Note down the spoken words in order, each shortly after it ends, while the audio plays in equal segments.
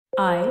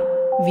I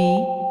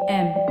V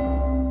M.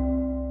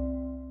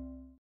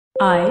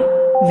 I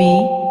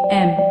V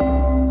M.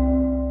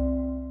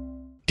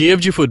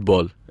 TFG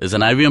Football is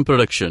an IVM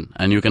production,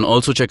 and you can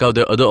also check out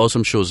their other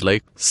awesome shows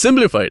like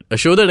Simplified, a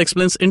show that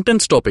explains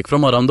intense topic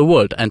from around the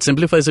world and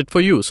simplifies it for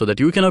you so that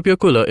you can appear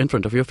cooler in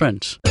front of your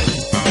friends.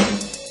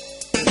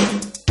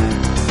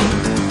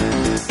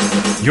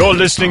 You're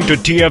listening to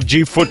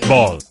TFG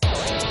Football.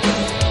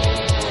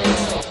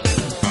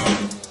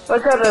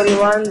 What's up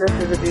everyone, this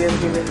is the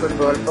TFG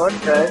Football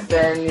Podcast,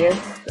 and yes,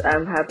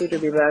 I'm happy to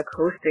be back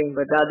hosting,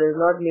 but that does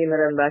not mean that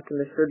I'm back in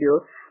the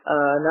studio.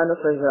 None of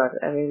us are.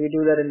 I mean, we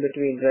do that in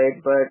between, right?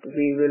 But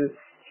we will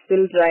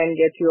still try and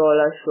get you all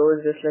our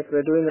shows just like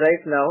we're doing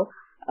right now.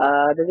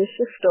 There's a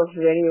shift of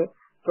venue,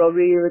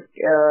 probably with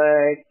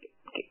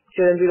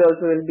Chiranjeev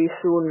also will be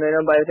soon,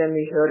 by the time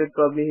we hear it,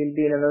 probably he'll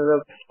be in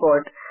another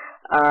spot.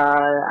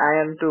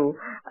 I am too.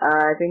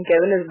 I think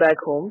Kevin is back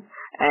home.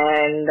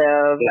 And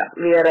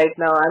I'm right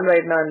now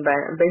in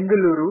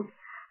Bengaluru,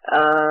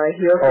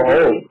 here for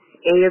the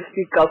AFC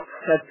Cup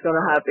that's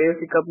gonna happen,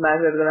 AFC Cup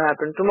match that's gonna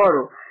happen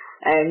tomorrow.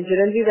 And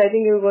Chiranjeev, I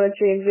think you're gonna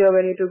change your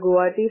venue to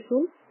Guwahati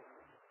soon?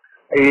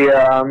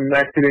 Yeah, I'm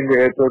actually in the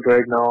airport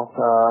right now.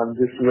 I'm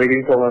just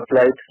waiting for my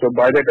flight. So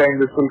by the time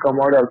this will come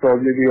out, I'll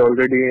probably be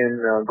already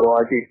in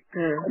Guwahati,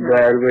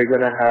 where we're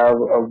gonna have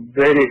a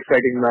very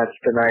exciting match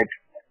tonight.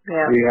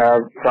 Yeah. We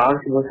have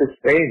France versus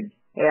Spain.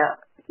 Yeah.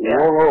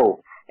 Whoa.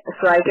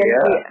 So I can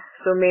see,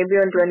 so maybe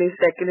on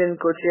 22nd in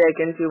Kochi, I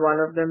can see one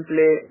of them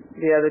play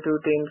the other two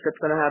teams. That's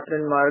going to happen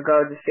in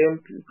Margao, the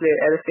same play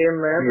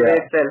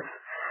itself.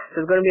 So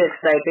it's going to be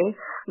exciting.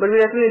 But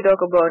we definitely talk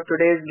about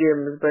today's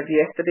games. But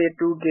yesterday,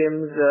 two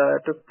games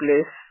took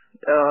place.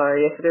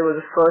 Yesterday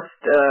was the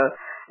first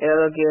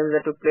games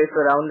that took place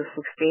for round of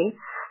 16.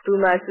 Two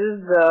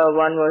matches.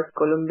 One was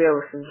Colombia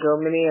versus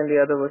Germany, and the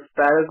other was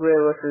Paraguay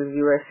versus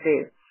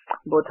USA.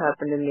 Both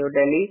happened in New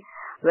Delhi.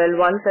 Well,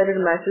 one-sided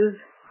matches.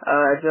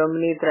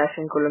 Germany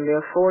thrashing Colombia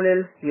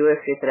 4-0,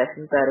 USA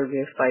thrashing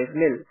Paraguay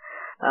 5-0.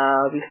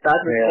 We start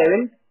with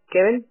Kevin.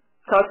 Kevin,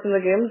 thoughts on the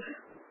games?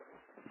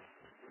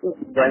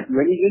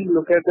 When you just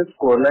look at the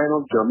scoreline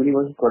of Germany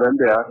versus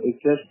Colombia,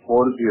 it's just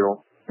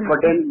 4-0.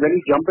 But then when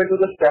you jump into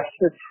the stats,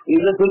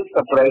 it's a bit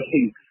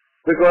surprising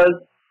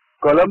because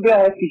Colombia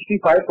has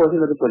 65%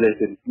 of the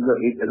possession.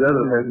 It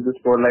doesn't have the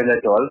scoreline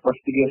at all. But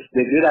yes,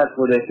 they did have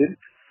possession.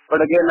 But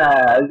again,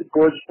 as the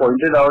coach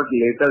pointed out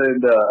later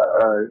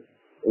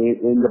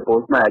in the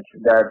post-match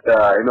that,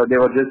 they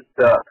were just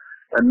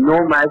no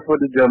match for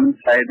the German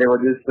side. They were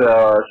just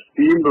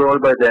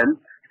steamrolled by them.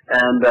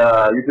 And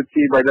you could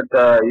see by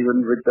that,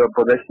 even with the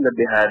possession that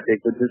they had, they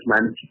could just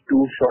manage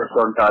 2 shots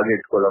on target,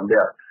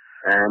 Colombia.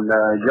 And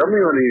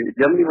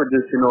Germany was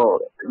just,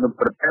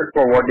 prepared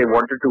for what they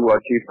wanted to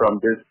achieve from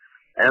this.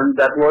 And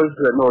that was,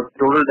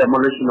 total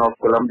demolition of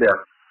Colombia.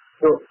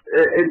 So,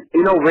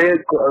 in a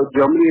way,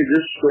 Germany is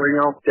just showing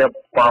off their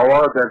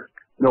power that,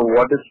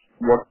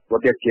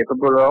 what they're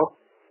capable of,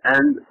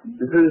 and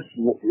this is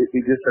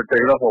just a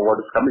trade-off of what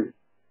is coming.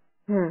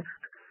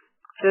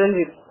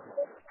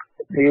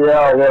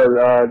 Yeah, well,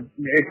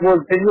 it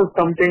was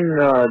something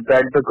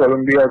that the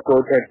Colombia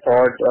coach had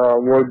thought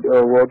would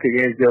work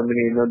against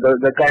Germany.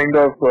 The kind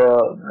of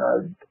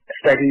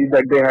strategy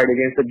that they had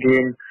against the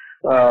game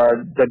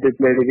that they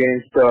played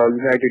against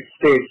United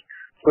States.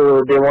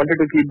 So they wanted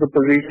to keep the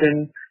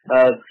position.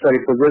 I'm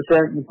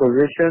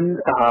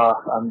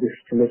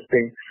just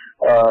listening.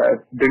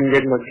 Didn't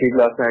get much sleep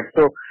last night.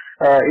 So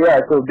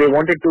so they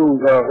wanted to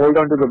hold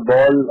on to the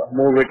ball,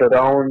 move it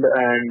around,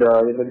 and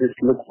just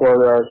look for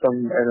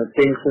some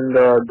things in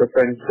the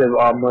defensive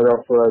armor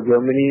of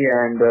Germany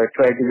and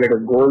try to get a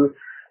goal.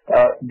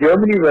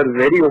 Germany were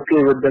very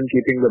okay with them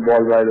keeping the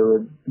ball, by the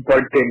way,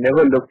 but they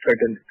never looked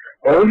threatened.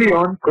 Early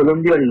on,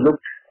 Colombia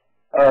looked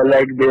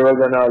like they were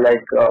gonna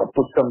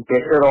put some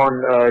pressure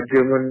on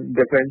German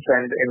defense,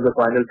 and in the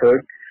final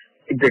third,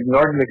 it did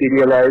not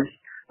materialize.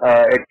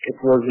 It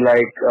was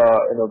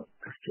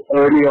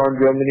early on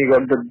Germany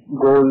got the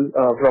goal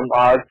from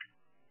Art,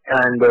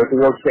 and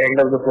towards the end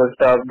of the first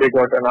half they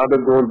got another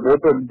goal.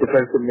 Both were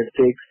defensive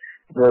mistakes.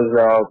 It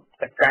was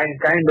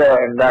kind of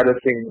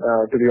embarrassing,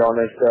 to be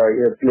honest.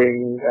 You're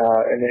playing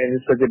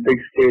in such a big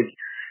stage.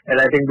 And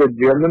I think the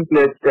German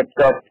players stepped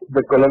up,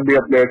 the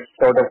Colombia players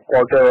sort of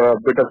caught a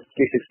bit of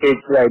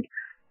stage right.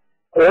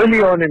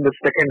 Early on in the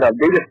second half,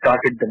 they just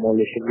started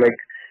demolishing.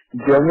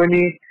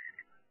 Germany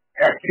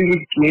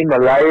actually came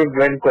alive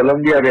when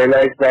Colombia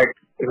realized that,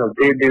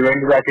 they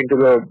went back into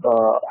the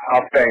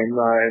halftime,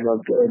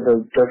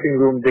 the dressing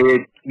room.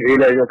 They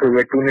realized, okay,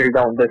 we're 2-0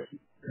 down.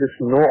 There's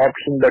no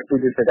option but to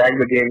just attack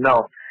the game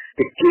now.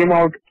 They came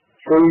out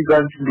full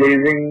guns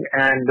blazing,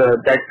 and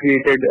that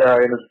created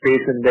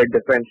space in their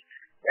defense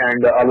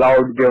and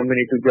allowed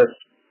Germany to just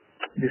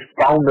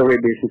pound away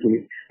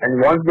basically.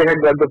 And once they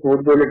had got the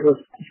fourth goal, it was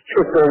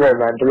just over,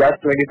 man. The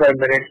last 25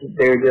 minutes,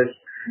 they just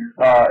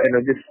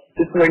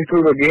went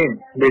through the game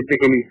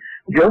basically.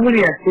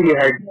 Germany actually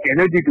had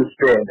energy to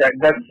spare.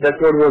 That's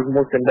what was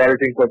most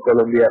embarrassing for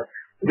Colombia.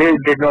 They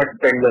did not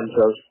spend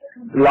themselves.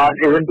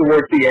 Even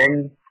towards the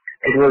end,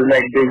 it was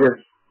like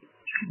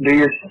they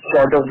just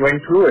sort of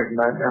went through it,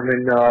 man. I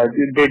mean,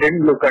 they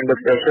didn't look under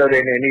pressure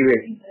in any way.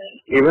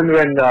 Even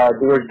when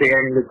towards the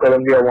end,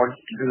 Colombia were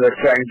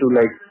trying to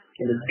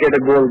get a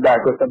goal back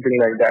or something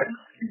like that.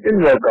 It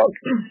didn't work out.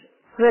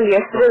 Well,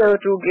 yesterday there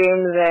were two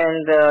games,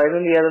 and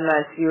even the other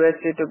match,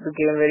 USA took the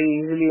game very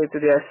easily into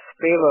their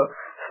favor.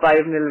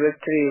 5-0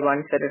 victory,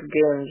 one set of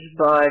games.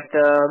 But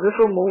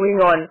before moving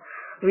on,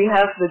 we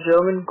have the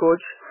German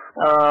coach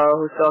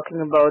who's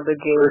talking about the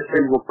game.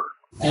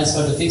 As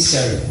for the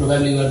fixture,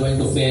 probably we are going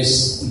to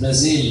face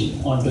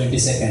Brazil on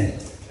 22nd.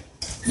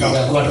 No.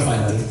 The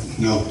quarterfinal.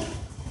 No.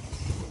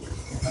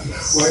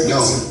 No.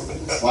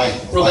 Why?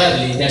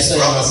 Probably. That's why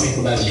I'm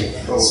asking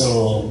probably.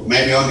 So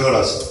maybe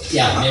Honduras.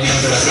 yeah, maybe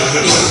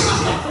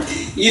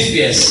Honduras.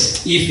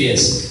 If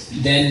yes,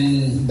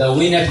 then the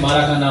win at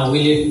Maracana,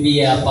 will it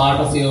be a part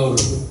of your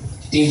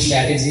team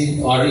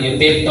strategy or your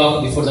pep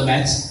talk before the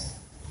match?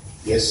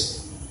 Yes.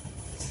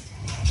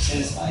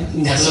 I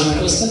think that's my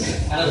question.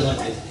 Another one.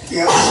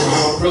 Yeah.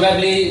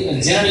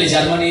 Probably, generally,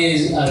 Germany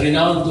is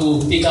renowned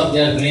to pick up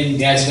their game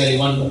gradually,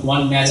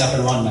 one match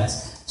after one match.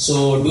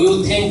 So, do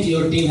you think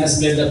your team has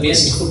played the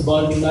best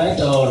football tonight,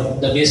 or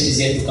the best is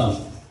yet to come?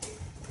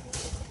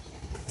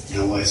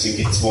 No, I think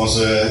it was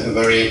a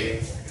very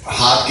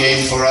hard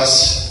game for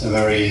us, a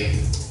very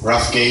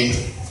rough game.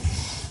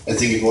 I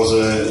think it was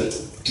a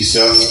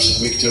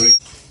deserved victory.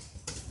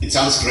 It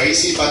sounds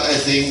crazy, but I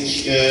think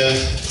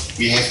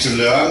we have to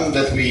learn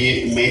that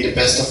we made the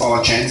best of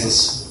our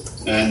chances.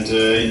 And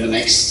in the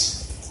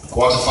next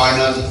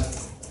quarterfinal,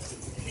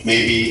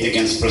 maybe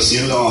against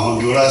Brazil or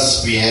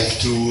Honduras, we have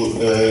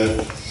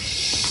to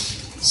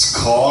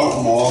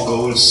score more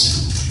goals.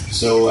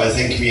 So I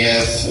think we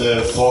have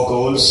 4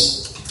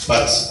 goals,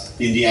 but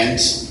in the end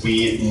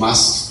we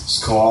must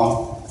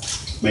score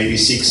maybe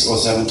 6 or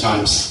 7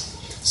 times.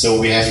 So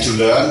we have to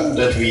learn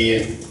that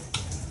we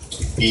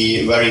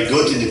be very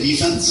good in the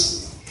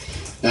defense,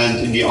 and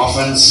in the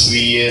offense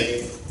we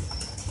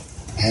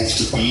have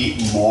to be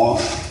more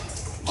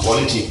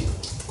quality.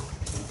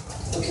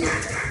 Okay.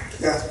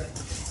 Yeah.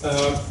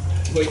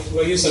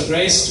 Were you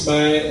surprised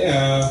by,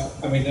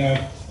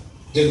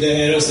 did the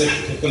errors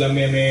that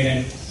Colombia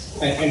made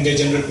and their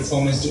general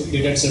performance,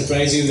 did that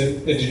surprise you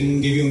that it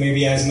didn't give you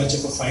maybe as much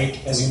of a fight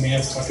as you may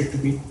have thought it to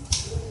be?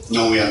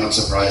 No, we are not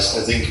surprised.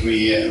 I think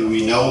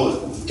we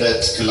know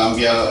that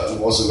Colombia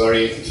was a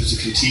very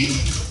physical team.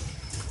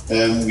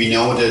 We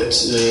know that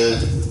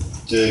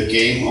the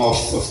game of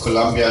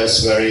Colombia is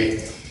very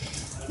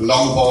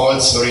long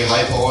balls, very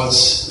high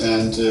balls,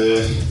 and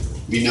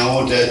we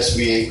know that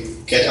we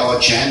get our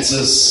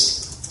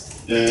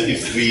chances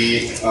if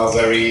we are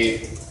very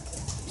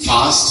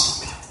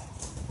fast.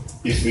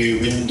 If we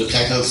win the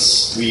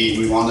tackles,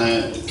 we want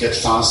to get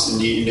fast in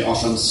the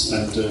offense,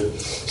 and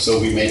so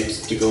we made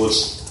the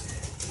goals.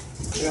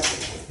 Yeah.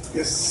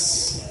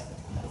 Yes.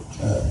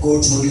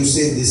 Coach, would you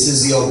say this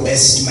is your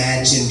best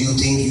match, and do you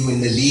think you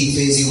in the league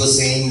phase you were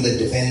saying the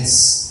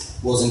defense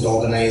wasn't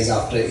organized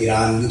after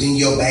Iran? You think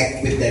you're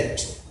back with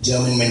that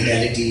German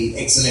mentality,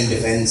 excellent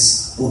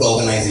defense, good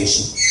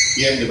organization?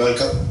 Here in the World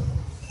Cup?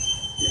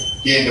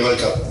 Here in the World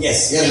Cup?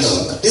 Yes, yeah,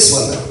 yes. No, this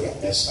World Cup. Yeah.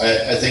 Yes,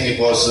 I think it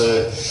was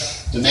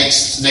the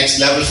next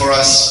level for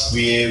us.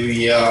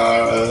 We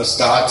are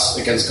start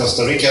against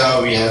Costa Rica.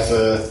 We have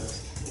a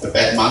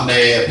bad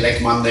Monday, a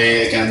black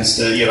Monday against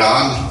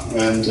Iran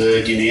and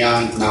Guinea.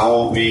 And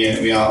now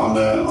we are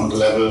on the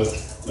level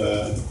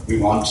we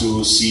want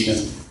to see the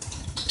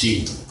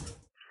team.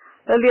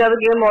 Well, the other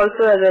game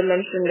also, as I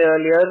mentioned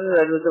earlier,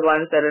 that was the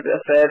one-sided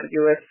affair,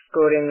 US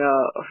scoring a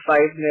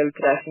 5-0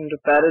 crashing to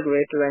Paraguay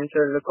to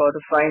enter the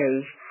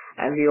quarterfinals,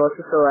 and we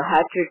also saw a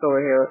hat-trick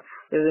over here.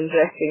 It was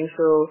interesting.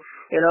 So,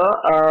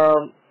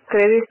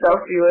 crazy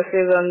stuff. USA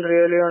is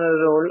really on a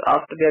roll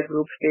after their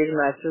group stage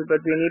matches,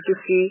 but we need to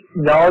see.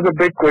 Now the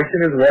big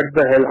question is what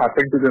the hell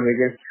happened to them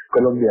against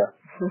Colombia?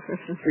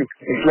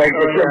 It's like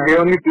they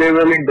only play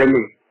well in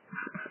Delhi.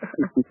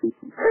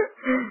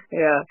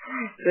 Yeah,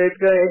 so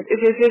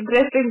it's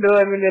interesting though.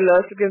 I mean, they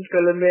lost against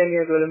Colombia,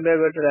 and Colombia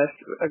got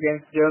thrashed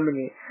against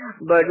Germany.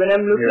 But when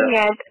I'm looking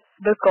at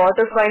the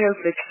quarterfinal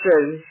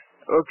fixtures,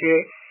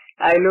 okay,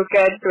 I look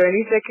at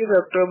 22nd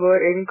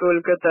October in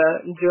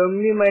Kolkata.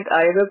 Germany might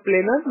either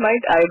play.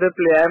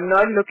 I'm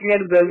not looking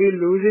at Brazil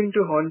losing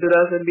to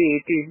Honduras on the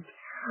 18th,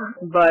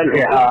 but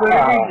it's going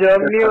to be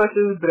Germany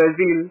versus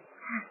Brazil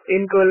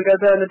in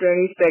Kolkata on the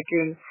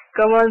 22nd.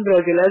 Come on,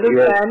 Brazil. As a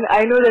fan,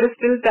 I know there is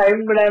still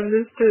time, but I'm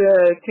just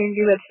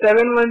thinking that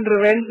 7-1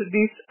 revenge,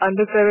 these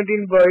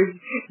under-17 boys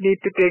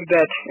need to take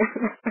that.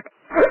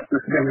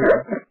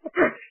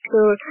 So,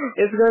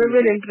 it's going to be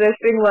an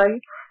interesting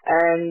one.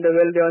 And,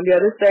 on the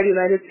other side,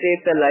 United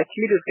States are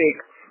likely to take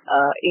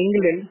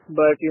England,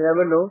 but you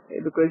never know,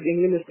 because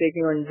England is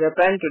taking on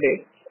Japan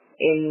today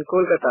in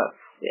Kolkata.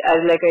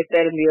 As like I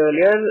said in the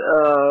earlier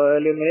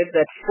minute,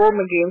 that 4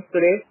 games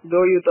today,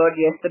 though you thought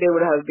yesterday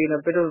would have been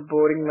a bit of a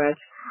boring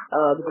match,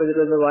 because it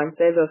was a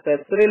one-sided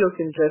affair. Today looks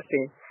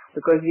interesting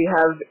because we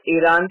have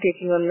Iran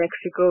taking on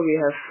Mexico, we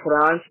have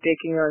France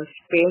taking on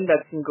Spain,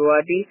 that's in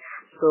Guwahati.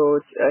 So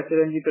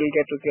Chiranjit will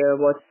get to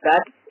watch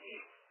that.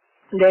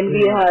 Then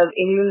we have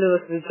England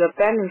versus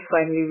Japan, and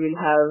finally we'll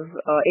have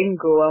in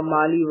Goa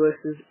Mali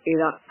versus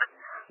Iraq.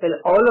 Well,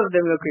 all of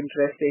them look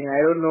interesting. I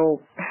don't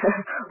know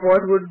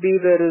what would be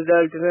the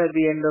result at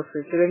the end of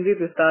it. Chiranjit,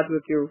 to start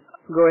with you.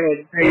 Go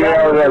ahead.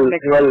 Yeah,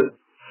 well,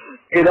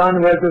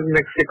 Iran versus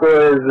Mexico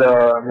is,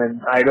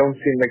 I don't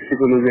see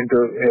Mexico losing to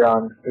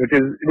Iran. This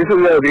is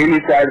a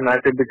really sad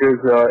matchup because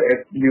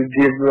if you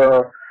give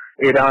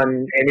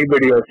Iran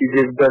anybody else, you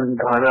give them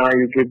Ghana,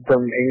 you give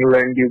them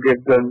England, you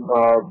give them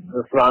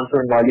France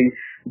or Mali,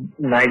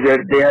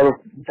 Niger, they have a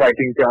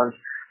fighting chance.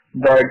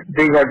 But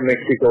they got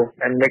Mexico,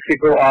 and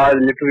Mexico are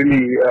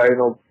literally,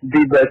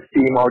 the best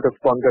team out of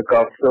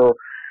CONCACAF. So,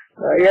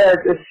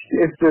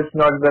 it's just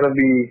not gonna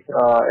be,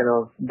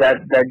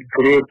 that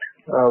great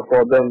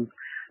for them.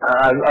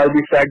 I'll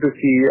be sad to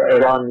see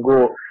Iran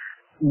go.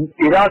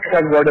 Iraq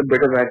have got a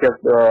better matchup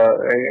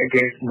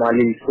against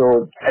Mali,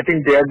 so I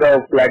think they are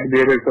the flag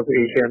bearers of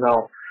Asia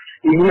now.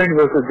 England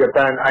versus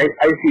Japan, I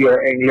see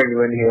England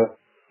win here.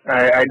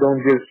 I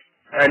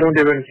don't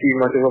even see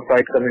much of a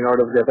fight coming out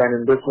of Japan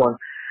in this one,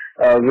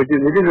 which is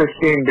a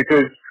shame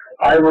because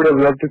I would have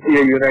loved to see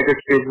a United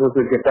States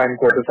versus Japan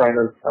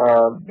quarterfinal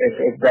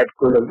if that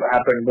could have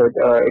happened, but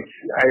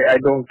I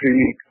don't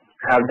really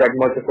have that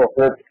much of a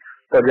hope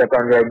for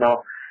Japan right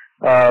now.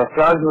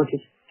 France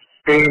versus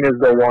Spain is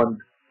the one.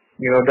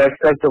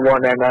 That's the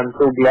one, and I'm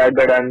so glad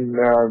that I'm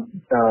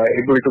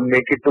able to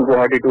make it to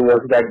Guwahati to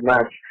watch that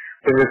match.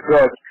 Fingers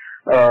crossed.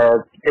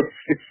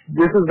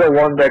 This is the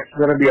one that's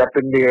going to be up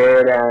in the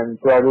air and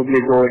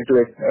probably go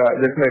into it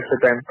this next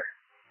time.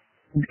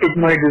 It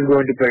might just go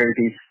into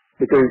penalties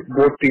because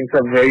both teams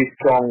have very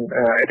strong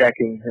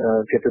attacking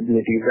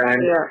capabilities,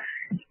 and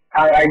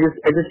I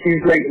just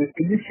feels like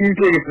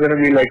it's going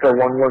to be like a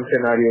 1-1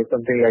 scenario,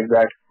 something like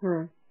that.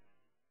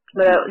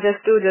 But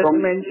just to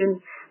mention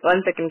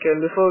 1 second,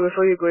 Kevin, before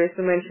you go, just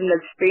to mention that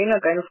Spain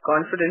are kind of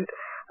confident,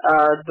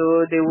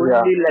 though they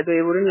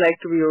wouldn't like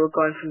to be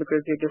overconfident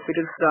because they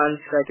defeated France,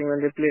 I think,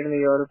 when they played in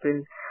the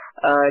European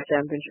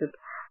Championship.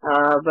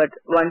 But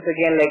once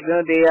again,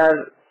 they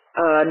are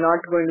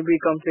not going to be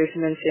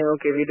complacent and saying,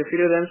 okay, we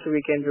defeated them, so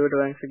we can do it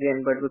once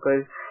again. But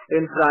because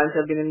even France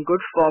have been in good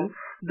form,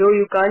 though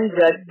you can't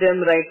judge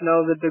them right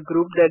now with the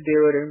group that they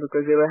were in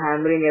because they were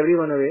hammering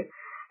everyone away.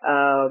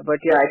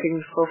 But I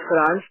think for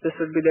France, this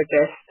would be the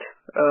test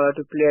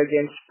to play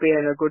against Spain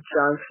and a good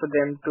chance for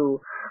them to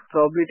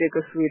probably take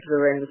a sweet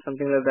revenge or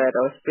something like that,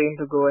 or Spain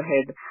to go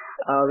ahead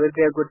with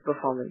their good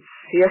performance.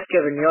 Yes,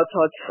 Kevin, your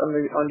thoughts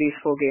on these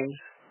 4 games?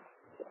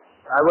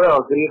 I would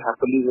agree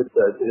happily with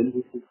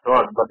Chiranjit's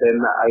thought, but then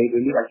I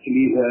really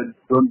actually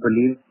don't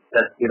believe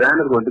that Iran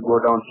is going to go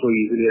down so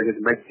easily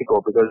against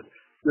Mexico because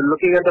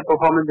looking at the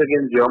performance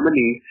against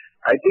Germany,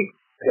 I think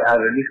they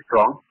are really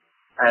strong.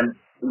 And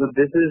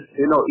this is,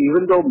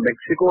 even though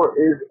Mexico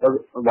is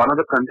one of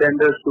the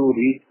contenders to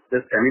reach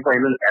the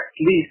semi-final at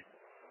least,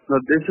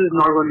 this is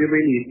not going to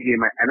be an easy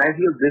game. And I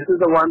feel this is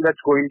the one that's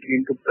going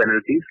into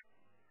penalties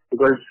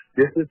because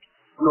this is,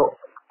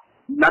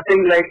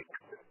 nothing like,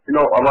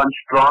 one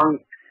strong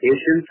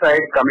Asian side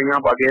coming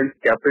up against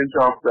captains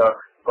of the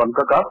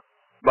CONCACAF.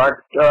 But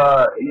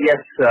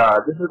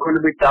this is going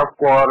to be tough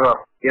for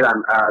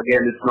Iran.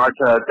 Again, it's not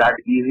that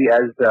easy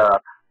as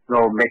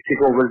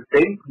Mexico will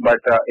think, but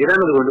Iran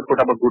is going to put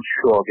up a good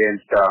show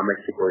against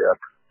Mexico here.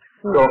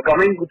 So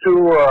coming to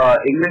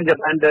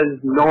England-Japan, there's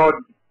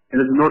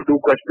no two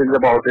questions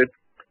about it.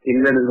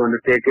 England is going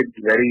to take it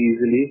very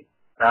easily.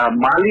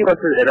 Mali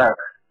versus Iraq.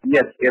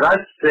 Yes,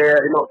 Iraq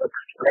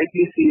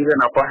slightly sees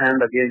an upper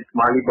hand against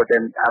Mali, but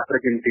then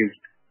African teams,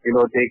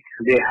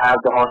 they have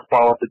the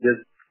horsepower to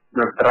just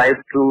drive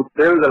through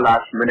till the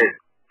last minute,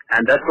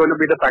 and that's going to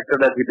be the factor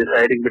that we're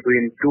deciding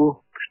between two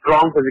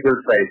strong physical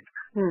sides.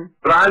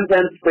 France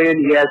and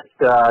Spain, yes,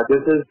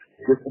 this is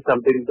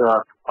something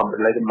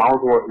like a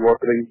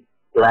mouth-watering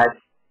clash,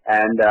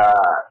 and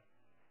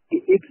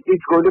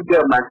it's going to be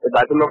a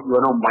battle of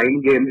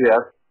mind games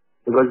here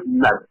because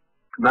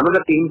none of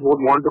the teams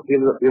would want to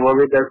give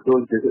away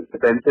those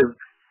defensive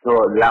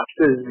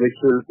lapses which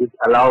will just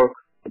allow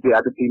the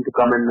other team to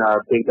come and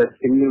take a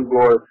single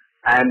goal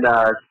and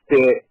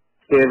stay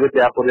with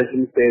their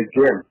possession-based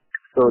game.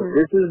 So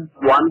this is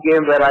one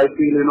game where I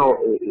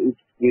feel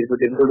it's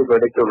difficult to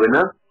predict a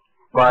winner.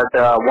 But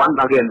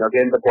again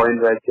the point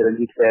where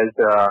Chiranjit says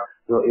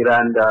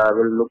Iran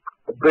will look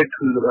a bit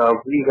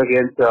weak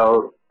against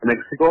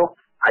Mexico.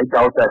 I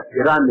doubt that.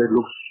 Iran will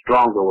look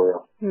strong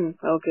over here.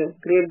 Okay,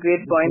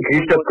 great point.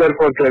 Great tougher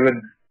for Kevin.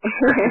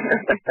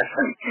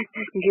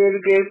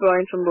 Great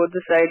points from both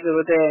the sides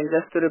over there. And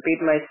just to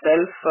repeat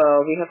myself,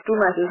 we have 2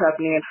 matches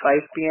happening at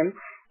 5 p.m.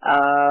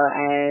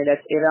 And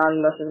that's Iran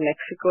versus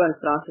Mexico and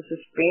France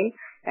versus Spain.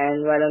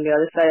 And while on the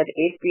other side at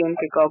 8 p.m.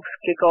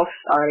 kickoffs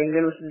are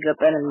England versus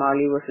Japan and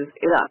Mali versus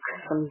Iraq.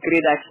 Some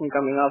great action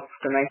coming up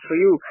tonight for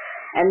you.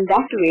 And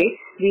that way,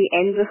 we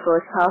end the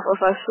first half of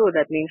our show.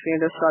 That means we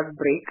need a short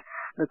break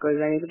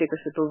because I need to take a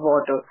sip of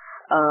water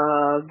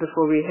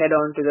before we head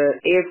on to the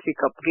AFC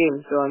Cup game.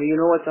 So you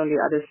know what's on the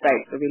other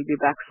side. So we'll be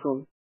back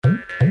soon.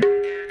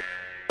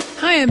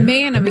 Hi, I'm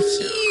May, and I'm a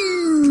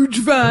huge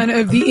fan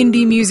of the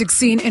indie music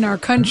scene in our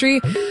country.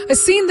 A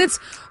scene that's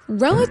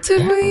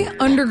relatively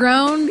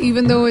underground,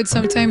 even though it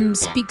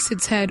sometimes speaks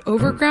its head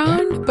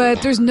overground,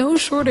 but there's no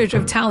shortage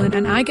of talent,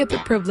 and I get the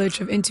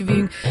privilege of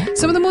interviewing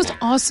some of the most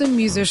awesome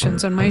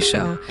musicians on my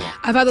show.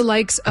 I've had the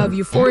likes of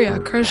Euphoria,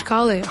 Krish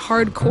Kale,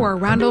 Hardcore,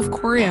 Randolph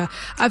Correa.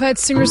 I've had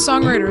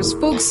singer-songwriters,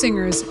 folk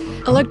singers,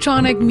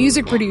 electronic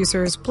music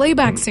producers,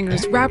 playback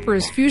singers,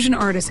 rappers, fusion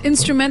artists,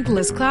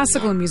 instrumentalists,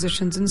 classical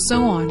musicians, and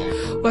so on.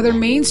 Whether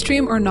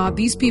mainstream or not,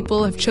 these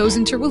people have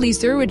chosen to release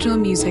their original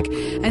music,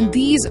 and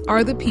these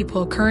are the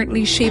people currently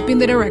shaping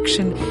the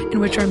direction in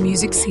which our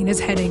music scene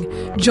is heading.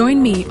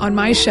 Join me on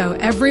my show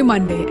every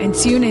Monday and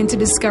tune in to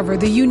discover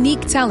the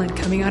unique talent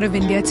coming out of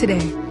India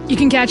today. You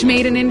can catch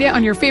Made in India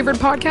on your favorite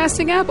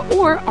podcasting app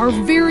or our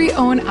very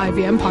own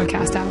IVM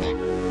podcast app.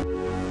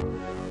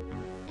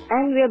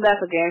 And we are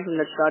back again from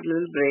that short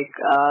little break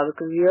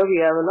because here we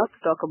have a lot to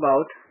talk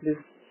about. This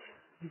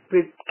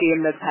big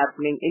game that's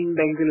happening in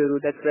Bengaluru,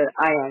 that's where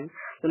I am.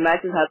 The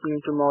match is happening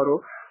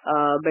tomorrow.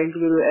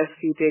 Bengaluru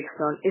FC takes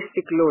on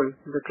Istiklol,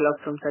 the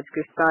club from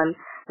Tajikistan.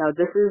 Now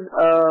this is,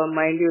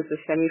 mind you, it's a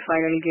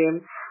semi-final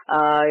game,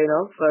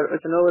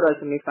 it's an overall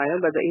semi-final,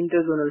 but the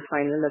interzonal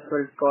final, that's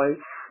what it's called.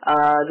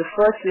 The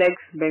first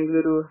legs,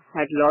 Bengaluru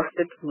had lost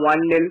it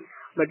 1-0,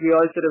 but we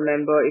also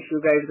remember, if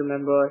you guys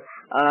remember,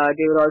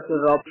 they were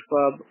also robbed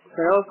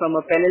from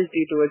a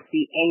penalty towards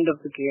the end of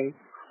the game.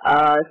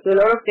 So a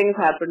lot of things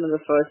happened in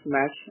the first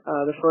match,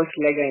 the first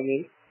leg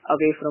away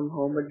from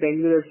home, but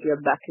Bengaluru FC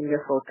are back in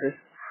their fortress.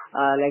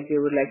 Like they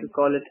would like to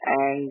call it,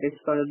 and it's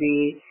going to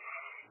be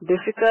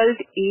difficult,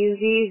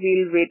 easy,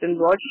 we'll wait and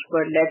watch,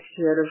 but let's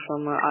hear it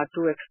from our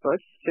two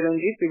experts.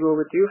 Chiranjeev, we go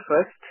with you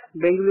first.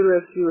 Bengaluru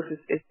FC versus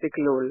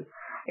Istiklol.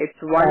 It's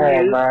 1-0. Oh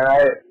man,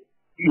 I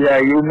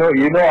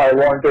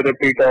want a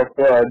repeat of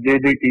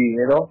JDT,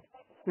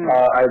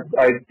 I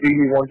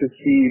really want to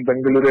see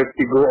Bengaluru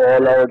FC go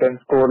all out and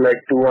score like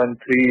 2 and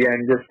 3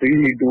 and just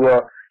really do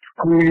a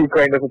screw you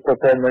kind of a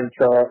performance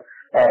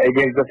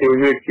against the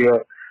favorites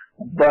here.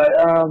 But,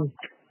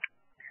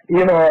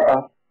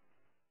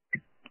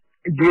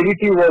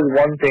 JDT was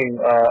one thing,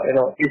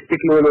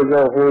 Istiklol is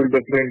a whole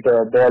different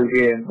ball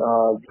game.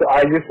 So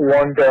I just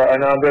want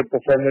another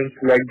performance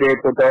like they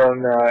put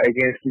on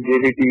against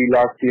JDT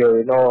last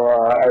year.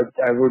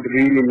 I would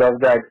really love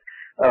that.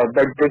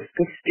 But this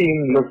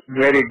team looks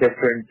very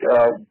different.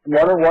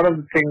 One of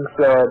the things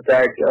that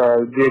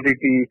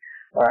JDT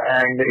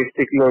and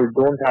Istiklol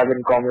don't have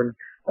in common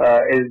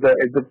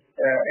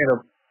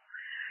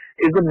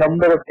is the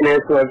number of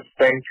players who have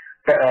spent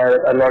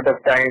a lot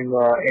of time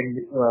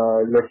in,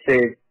 let's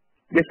say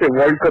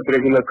World Cup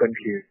regular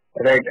countries,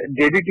 right?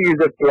 JDT is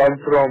a club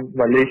from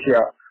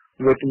Malaysia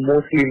with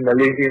mostly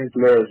Malaysian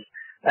players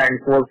and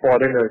 4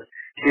 foreigners.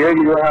 Here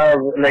you have,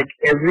 like,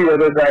 every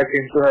other guy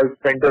seems to have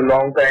spent a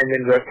long time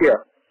in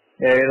Russia,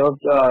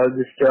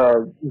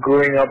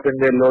 growing up in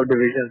their lower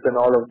divisions and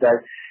all of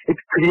that. It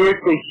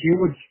creates a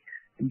huge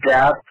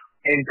gap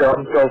in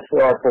terms of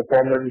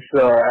performance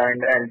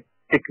and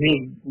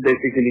technique,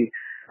 basically.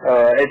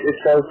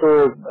 It's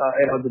also,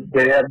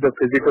 they have the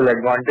physical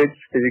advantage,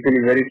 physically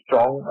very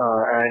strong,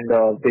 and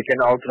they can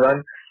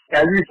outrun.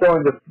 As we saw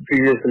in the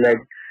previous leg,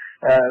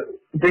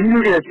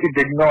 Bengaluru FC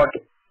did not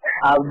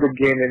have the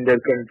game in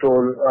their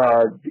control.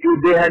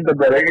 They had the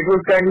ball. It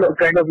was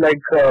kind of like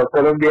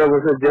Colombia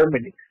versus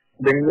Germany.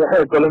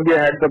 Colombia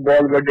had the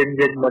ball but didn't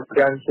get much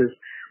chances.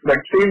 But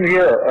same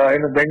here,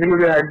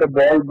 Bengaluru had the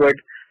ball but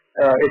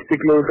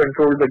Istiklol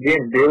controlled the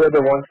game. They were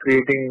the ones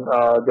creating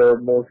the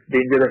most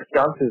dangerous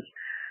chances.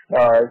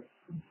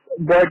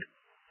 But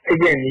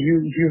again,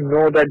 you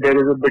know that there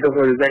is a bit of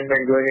a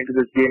resentment going into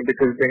this game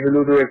because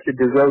Bengaluru FC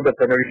deserved a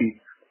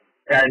penalty.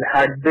 And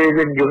had they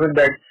been given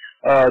that,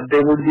 they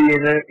would be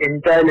in an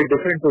entirely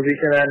different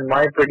position. And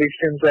my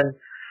predictions and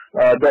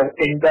the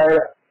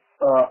entire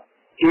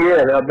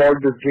air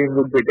about this game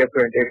would be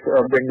different. If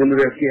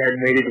Bengaluru FC had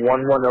made it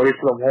 1-1 away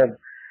from home,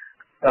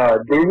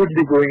 they would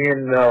be going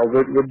in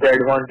with the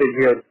advantage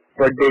here,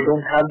 but they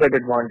don't have that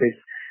advantage.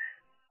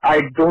 I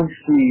don't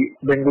see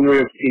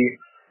Bengaluru FC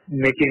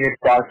making it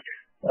past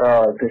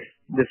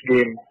this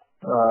game.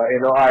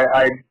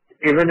 I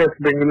even if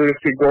Bengaluru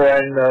FC go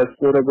and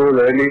score a goal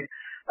early,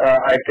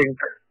 I think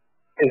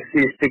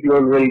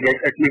Istiklol will get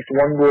at least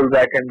 1 goal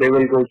back, and they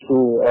will go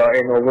through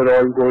in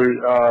overall goal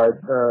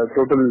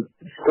total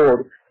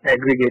score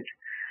aggregate.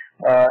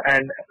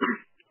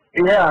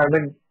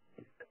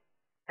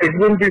 It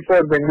will be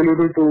for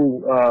Bengaluru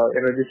to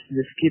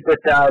just keep a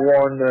tab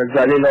on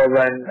Zalilov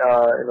and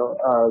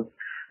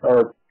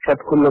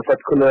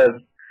Fatkullah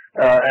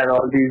and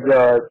all these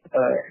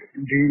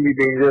really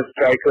dangerous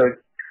strikers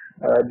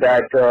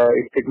that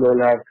Istiklol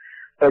have.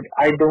 But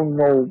I don't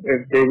know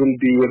if they will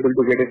be able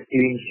to get a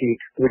clean sheet,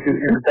 which is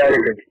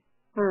imperative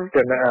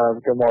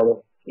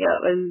tomorrow. Yeah,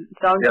 well, it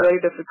sounds very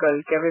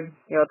difficult. Kevin,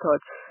 your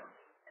thoughts?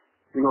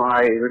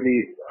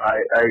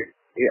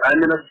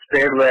 I'm in a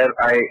state where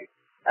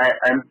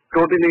I'm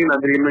totally in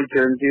agreement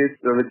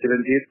with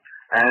Chiranjeev.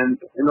 And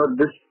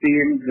this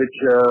team which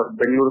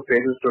Bengaluru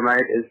faces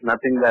tonight is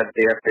nothing that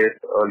they have faced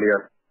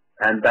earlier,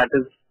 and that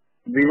is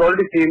we've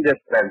already seen their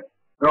strength.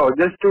 No,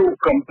 just to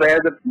compare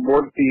the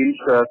both teams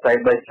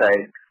side by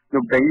side.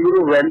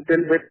 Bengaluru went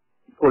in with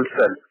full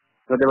strength.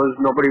 So there was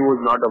nobody who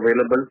was not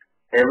available.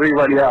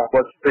 Everybody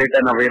was fit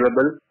and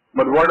available.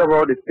 But what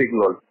about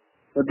Istiklal?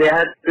 So they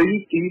had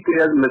three key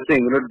players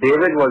missing.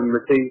 David was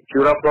missing,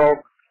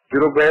 Churubev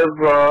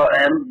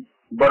and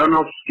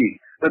Baranovsky.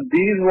 So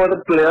these were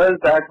the players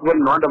that were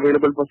not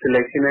available for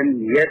selection,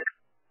 and yet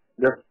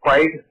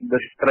despite the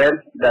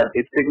strength that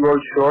Istiklal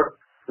showed,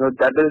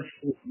 that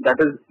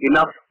is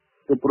enough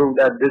to prove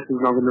that this is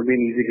not going to be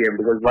an easy game,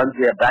 because once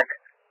they are back,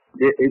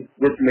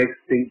 this makes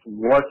things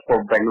worse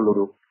for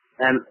Bengaluru.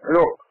 And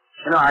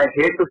I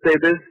hate to say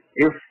this,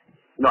 if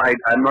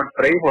I'm not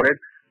praying for it,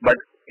 but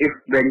if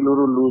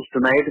Bengaluru lose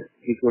tonight,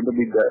 it's going to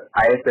be the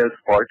ISL's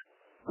fault.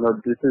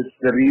 This is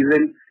the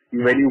reason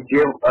when you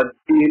give a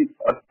team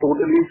a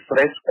totally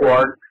fresh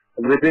squad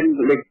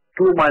within like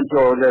 2 months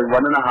or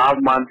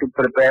 1.5 months to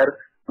prepare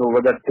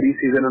over the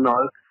pre-season and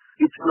all,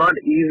 it's not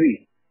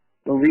easy.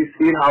 We've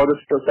seen how the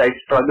side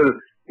struggled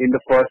in the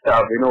first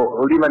half.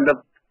 Only when the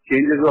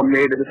changes were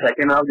made in the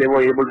second half, they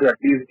were able to at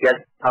least get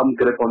some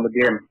grip on the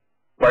game.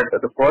 But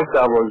the first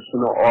half was,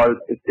 all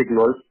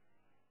Istiklal's.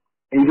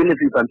 Even if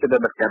you consider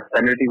the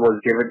penalty was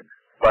given,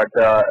 but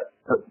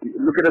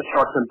look at the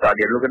shots on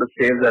target, look at the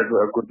saves that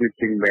Gurpreet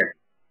Singh made.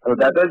 So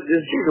that just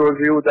shows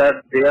you that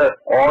they are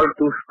all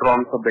too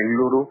strong for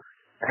Bengaluru.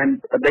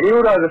 And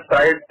Bengaluru are the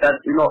side that,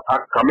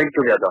 are coming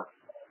together.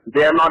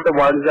 They are not the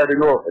ones that,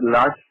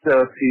 last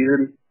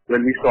season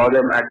when we saw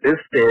them at this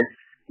stage,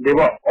 they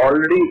were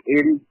already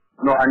in,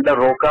 under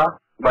Roka,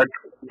 but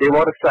they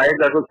were a side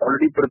that was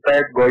already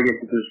prepared going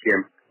into this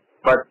game.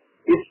 But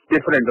it's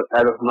different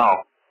as of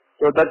now.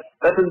 So that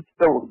is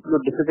the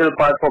difficult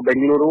part for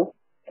Bengaluru,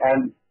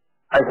 and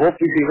I hope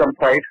we see some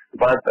fight,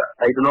 but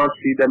I do not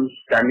see them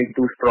standing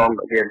too strong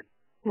against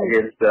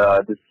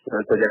this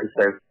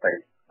Tajikistan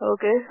side.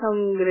 Okay,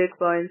 some great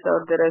points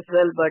out there as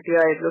well, but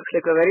yeah, it looks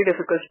like a very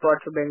difficult spot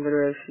for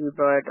Bengaluru FC,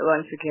 but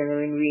once again,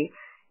 we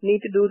need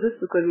to do this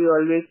because we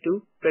always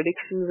do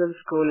predictions and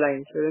score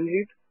lines.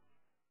 Ranjit?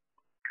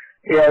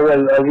 Yeah,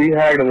 well, we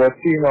had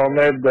Wasim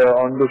Ahmed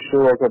on the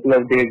show a couple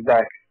of days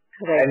back,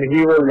 and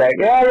he was like,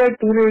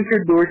 2-0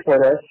 should do it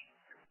for us.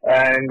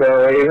 And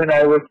even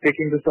I was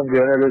speaking to some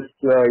journalists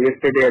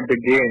yesterday at the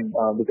game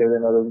because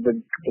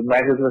the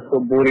matches were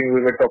so boring.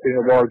 We were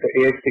talking about the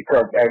AFC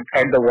Cup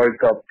and the World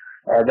Cup.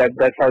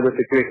 That's how the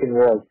situation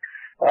was.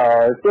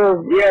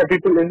 So yeah,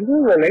 people were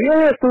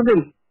like,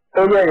 2-0.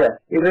 So yeah.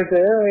 Either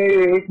say,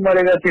 ek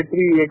marega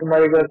Chitri, ek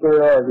marega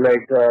Toya,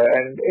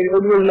 and it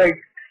was like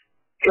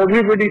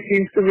everybody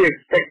seems to be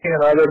expecting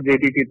another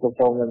JDT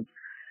performance.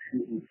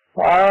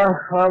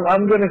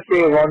 I'm going to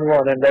say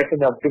 1-1, and that's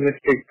an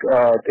optimistic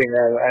thing.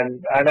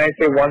 And I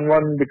say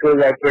 1-1 because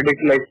I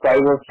predict like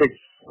 5 or 6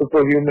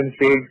 superhuman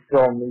saves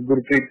from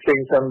Gurpreet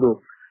Singh Sandhu.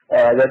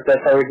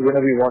 That's how it's going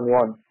to be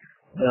 1-1.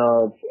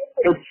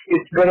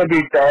 It's going to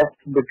be tough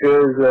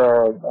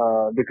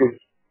because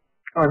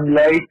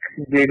unlike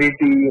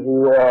JDT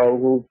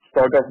who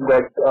sort of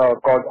got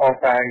caught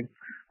offhand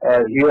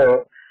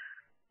here,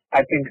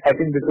 I think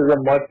this is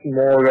a much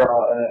more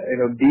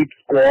deep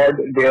squad.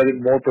 They are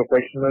more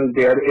professional.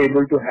 They are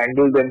able to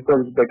handle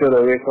themselves better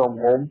away from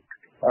home.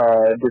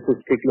 This is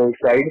Istiklal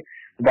side.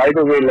 By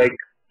the way,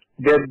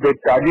 their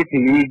Tajik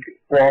league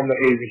form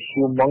is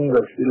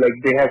humongous.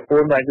 They have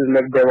 4 matches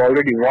left. They've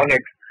already won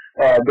it.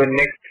 The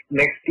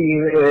next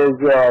team is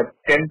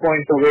 10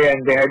 points away,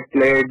 and they had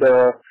played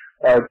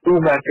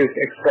 2 matches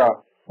extra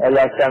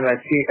last time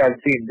I've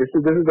seen. This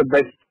is the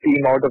best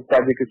team out of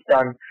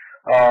Tajikistan.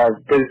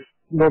 There's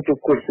no 2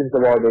 questions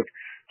about it.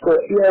 So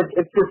yeah,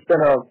 it's just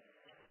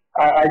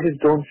I just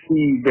don't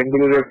see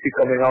Bengaluru FC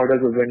coming out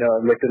as a winner,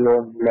 let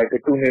alone like a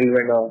 2-0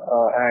 winner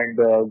and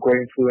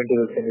going through into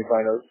the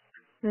semi-finals.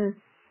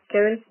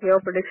 Kevin, your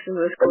prediction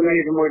was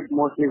it's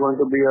mostly going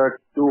to be a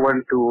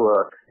 2-1 to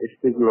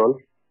Istiklal.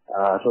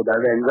 So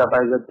that ends up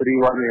as a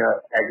 3-1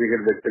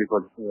 aggregate victory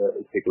for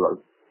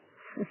Istiklal.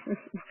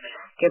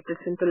 Kept it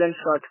simple and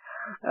short.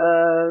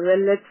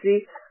 Well, let's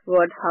see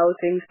how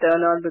things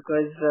turn out,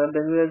 because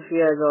Bengaluru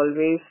FC has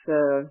always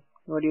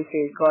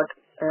got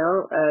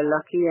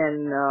lucky,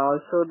 and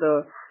also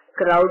the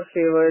crowd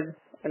favored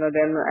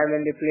them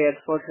when they play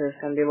at Fortress,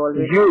 and they've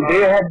always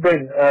they have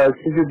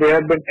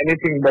been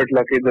anything but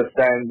lucky this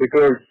time,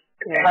 because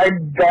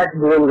had that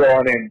goal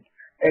gone in,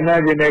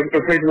 imagine if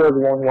it was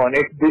 1-1,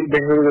 if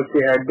Bengaluru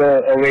FC had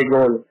the away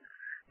goal,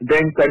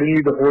 then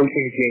suddenly the whole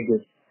thing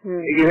changes.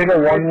 Even a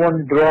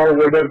 1-1 draw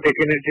would have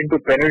taken it into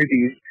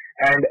penalties,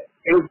 and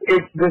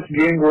if this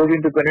game goes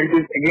into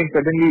penalties again,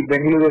 suddenly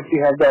Bengaluru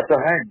FC have the upper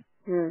hand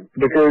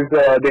because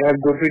they have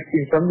Gurpreet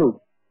Singh Sandhu.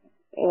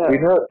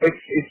 Yeah.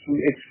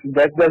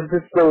 That's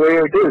just the way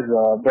it is.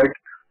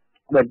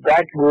 But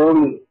that goal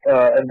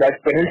and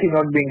that penalty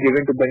not being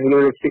given to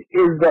Bengaluru FC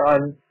is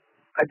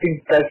I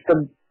think that's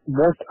the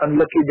most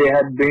unlucky they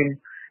have been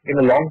in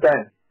a long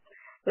time.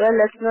 well,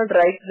 let's not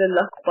write the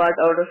luck part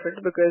out of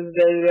it because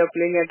they are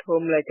playing at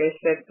home, like I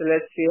said. So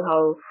let's see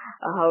how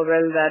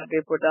well that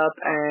they put up.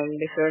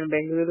 And if you're in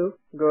Bengaluru,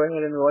 go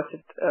ahead and watch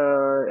it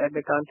at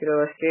the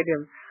Kantirava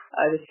Stadium.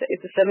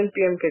 It's a 7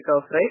 p.m.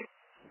 kickoff, right?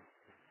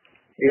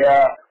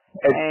 Yeah,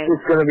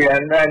 it's going to be,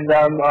 and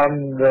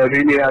I'm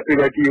really happy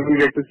that you will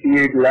get to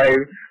see it live,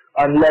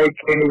 unlike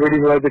anybody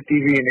who has a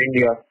TV in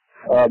India,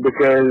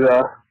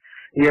 because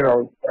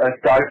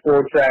Star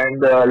Sports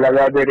and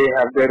Lagadere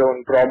have their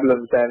own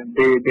problems, and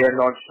they are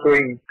not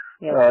showing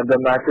the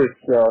matches.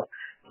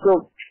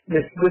 So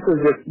this is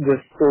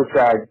just so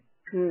sad,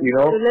 So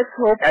let's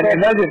hope. And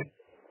imagine,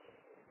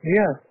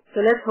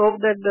 So let's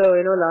hope that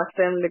last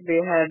time like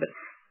they had.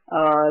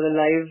 The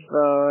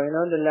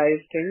live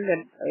thing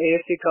that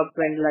AFC Cup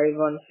went live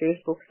on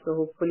Facebook. So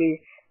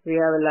hopefully we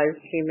have a live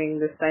streaming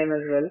this time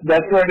as well.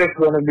 That's what it's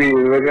going to be.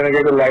 We're going to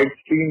get a live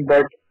stream,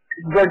 but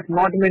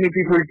not many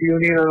people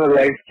tune in on a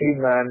live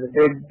stream, man.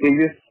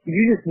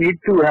 You just need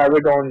to have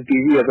it on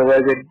TV.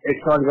 Otherwise,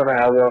 it's not going to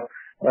have a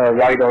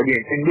wide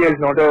audience. India is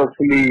not a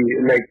fully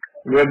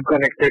web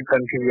connected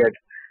country yet.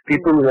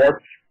 People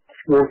watch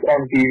sports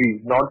on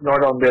TV, not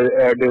on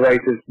their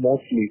devices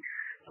mostly.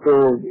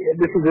 So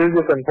this is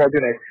just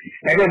unfortunate.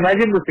 And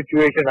imagine the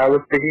situation. I was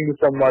speaking to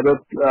some other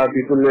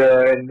people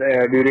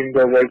during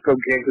the World Cup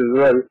games as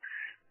well.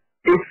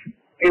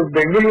 If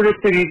Bengaluru is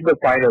to reach the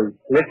final,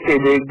 let's say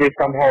they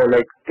somehow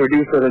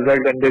produce a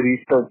result and they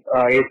reach the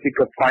AFC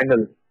Cup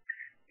final,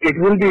 it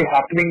will be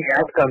happening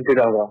at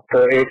Kantirava,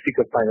 the AFC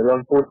Cup final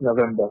on 4th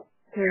November,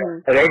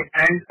 right?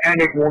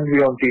 And it won't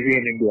be on TV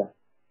in India.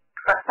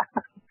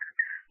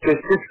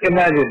 Just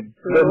imagine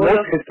the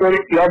most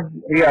historic club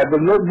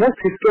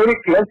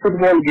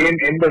football game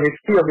in the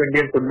history of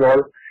Indian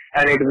football,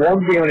 and it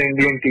won't be on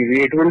Indian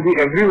TV. It will be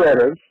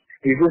everywhere else.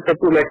 You just have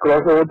to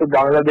cross over to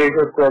Bangladesh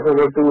or cross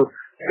over to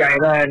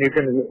China, and you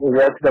can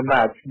watch the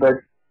match. But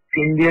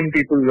Indian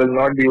people will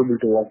not be able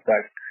to watch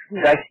that.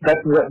 That's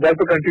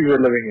the country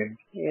we're living in.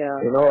 Yeah.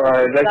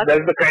 That's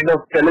the kind of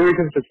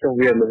television system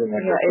we are living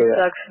in. Yeah, it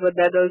sucks, but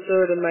that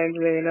also reminds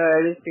me, I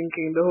was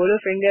thinking the whole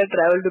of India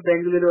traveled to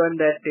Bengaluru on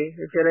that day.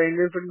 If you're an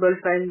Indian football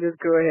fan, just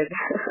go ahead.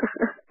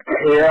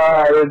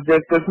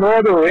 There's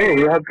no other way.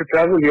 You have to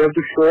travel, you have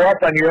to show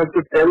up, and you have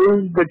to tell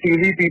the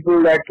TV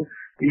people that,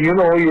 you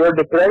are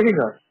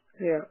depriving us.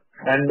 Yeah.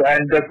 And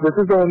this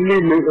is the only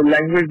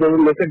language they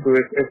will listen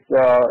to. If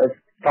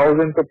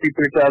thousands of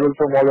people travel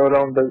from all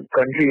around the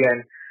country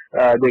and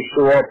they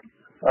show up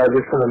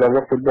just for the love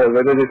of football.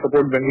 Whether they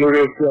support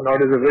Bengaluru FC or not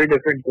is a very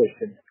different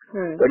question.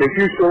 But if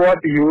you show up,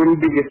 you will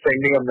be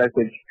sending a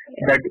message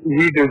that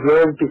we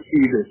deserve to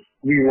see this.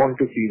 We want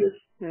to see this.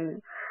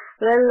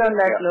 Well, on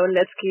that note,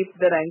 let's keep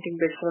the ranking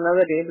bits for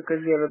another day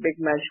because we have a big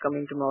match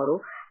coming tomorrow.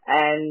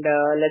 And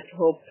let's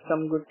hope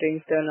some good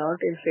things turn out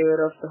in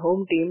favor of the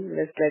home team,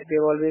 just like they've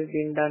always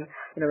been done,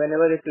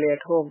 whenever they play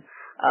at home.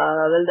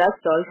 Well,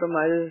 that's all from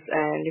us,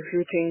 and if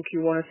you think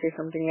you want to say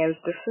something else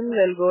different,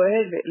 well, go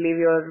ahead, leave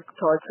your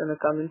thoughts in the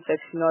comment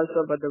section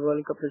also about the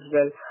World Cup as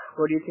well.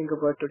 What do you think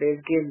about today's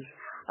games?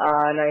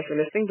 Now, if you're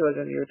listening to us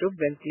on YouTube,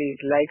 then please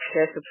like,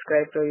 share,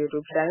 subscribe to our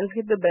YouTube channel,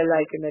 hit the bell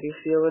icon that you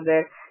see over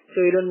there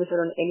so you don't miss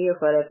out on any of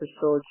our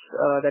episodes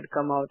that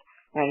come out.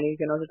 And you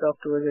can also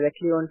talk to us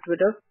directly on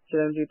Twitter,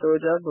 Chiranjit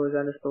Oja,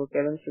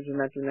 _Kevin,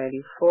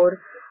 Sujumatthew94.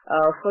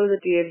 Follow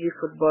the TFG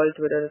Football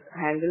Twitter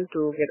handle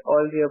to get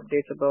all the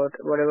updates about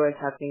whatever is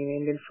happening in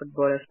Indian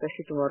football,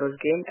 especially tomorrow's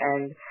game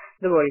and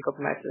the World Cup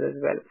matches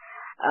as well.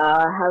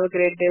 Have a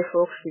great day,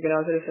 folks. You can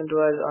also listen to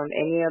us on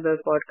any other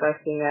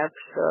podcasting apps.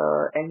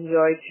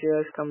 Enjoy,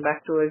 cheers, come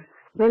back to us.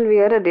 Well, we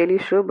are a daily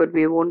show, but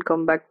we won't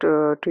come back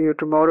to you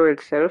tomorrow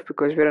itself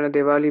because we're on a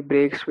Diwali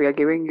break. So we are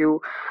giving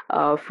you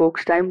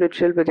folks time to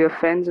chill with your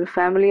friends and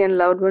family and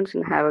loved ones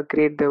and have a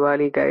great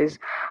Diwali, guys.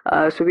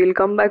 So we'll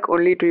come back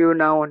only to you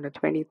now on the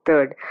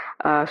 23rd.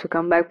 So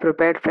come back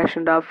prepared,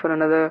 freshened up for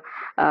another,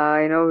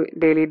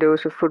 daily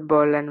dose of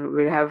football, and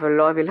we'll have a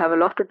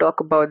lot to talk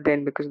about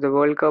then because the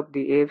World Cup,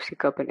 the AFC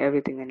Cup, and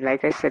everything. And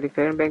like I said, if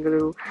you're in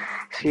Bengaluru,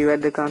 see you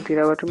at the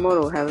Kantirava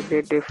tomorrow. Have a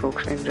great day,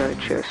 folks. Enjoy.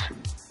 Cheers.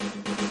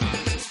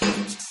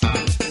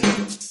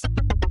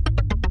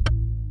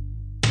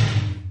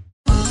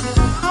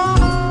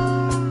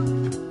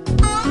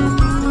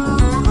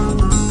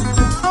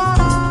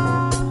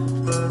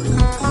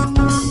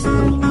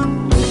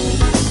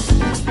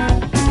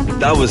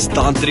 That was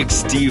Tantrik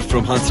Steve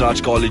from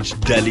Hansraj College,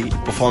 Delhi,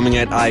 performing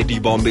at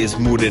IIT Bombay's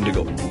Mood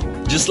Indigo.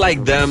 Just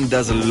like them,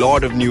 there's a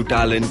lot of new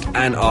talent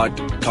and art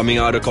coming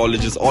out of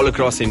colleges all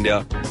across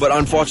India, but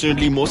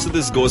unfortunately most of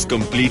this goes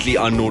completely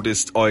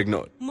unnoticed or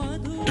ignored.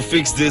 To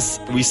fix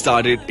this, we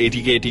started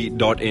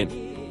atkt.in.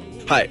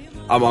 Hi,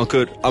 I'm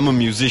Ankur, I'm a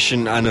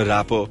musician and a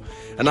rapper,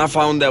 and I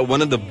found that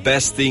one of the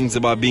best things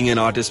about being an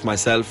artist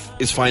myself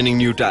is finding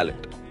new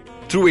talent.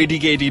 Through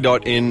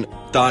atkt.in,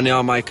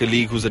 Tanya, my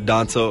colleague who's a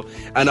dancer,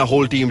 and our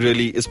whole team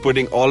really is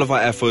putting all of our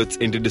efforts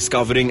into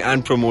discovering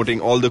and promoting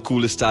all the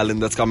coolest talent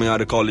that's coming out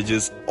of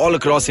colleges all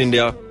across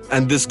India.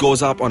 And this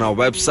goes up on our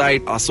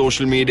website, our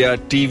social media,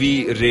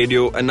 TV,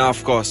 radio, and now,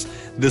 of course,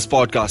 this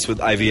podcast with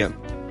IVM.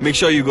 Make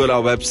sure you go to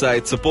our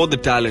website, support the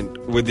talent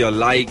with your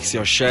likes,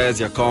 your shares,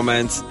 your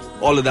comments.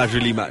 All of that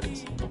really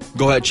matters.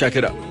 Go ahead, check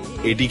it out.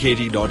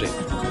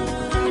 atkt.in.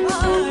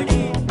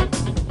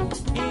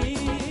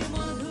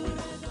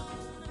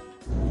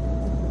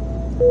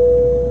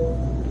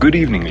 Good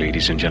evening,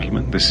 ladies and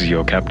gentlemen. This is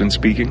your captain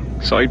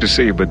speaking. Sorry to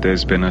say, but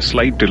there's been a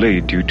slight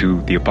delay due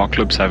to the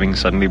apocalypse having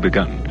suddenly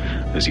begun.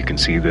 As you can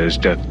see, there's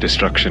death,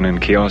 destruction,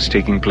 and chaos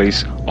taking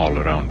place all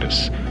around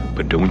us.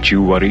 But don't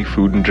you worry,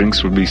 food and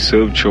drinks will be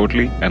served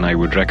shortly, and I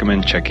would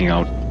recommend checking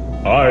out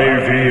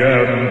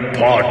IVM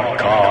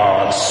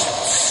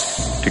Podcasts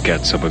to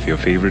catch some of your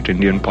favorite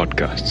Indian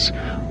podcasts.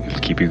 We'll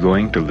keep you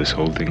going till this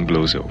whole thing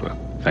blows over.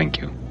 Thank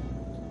you.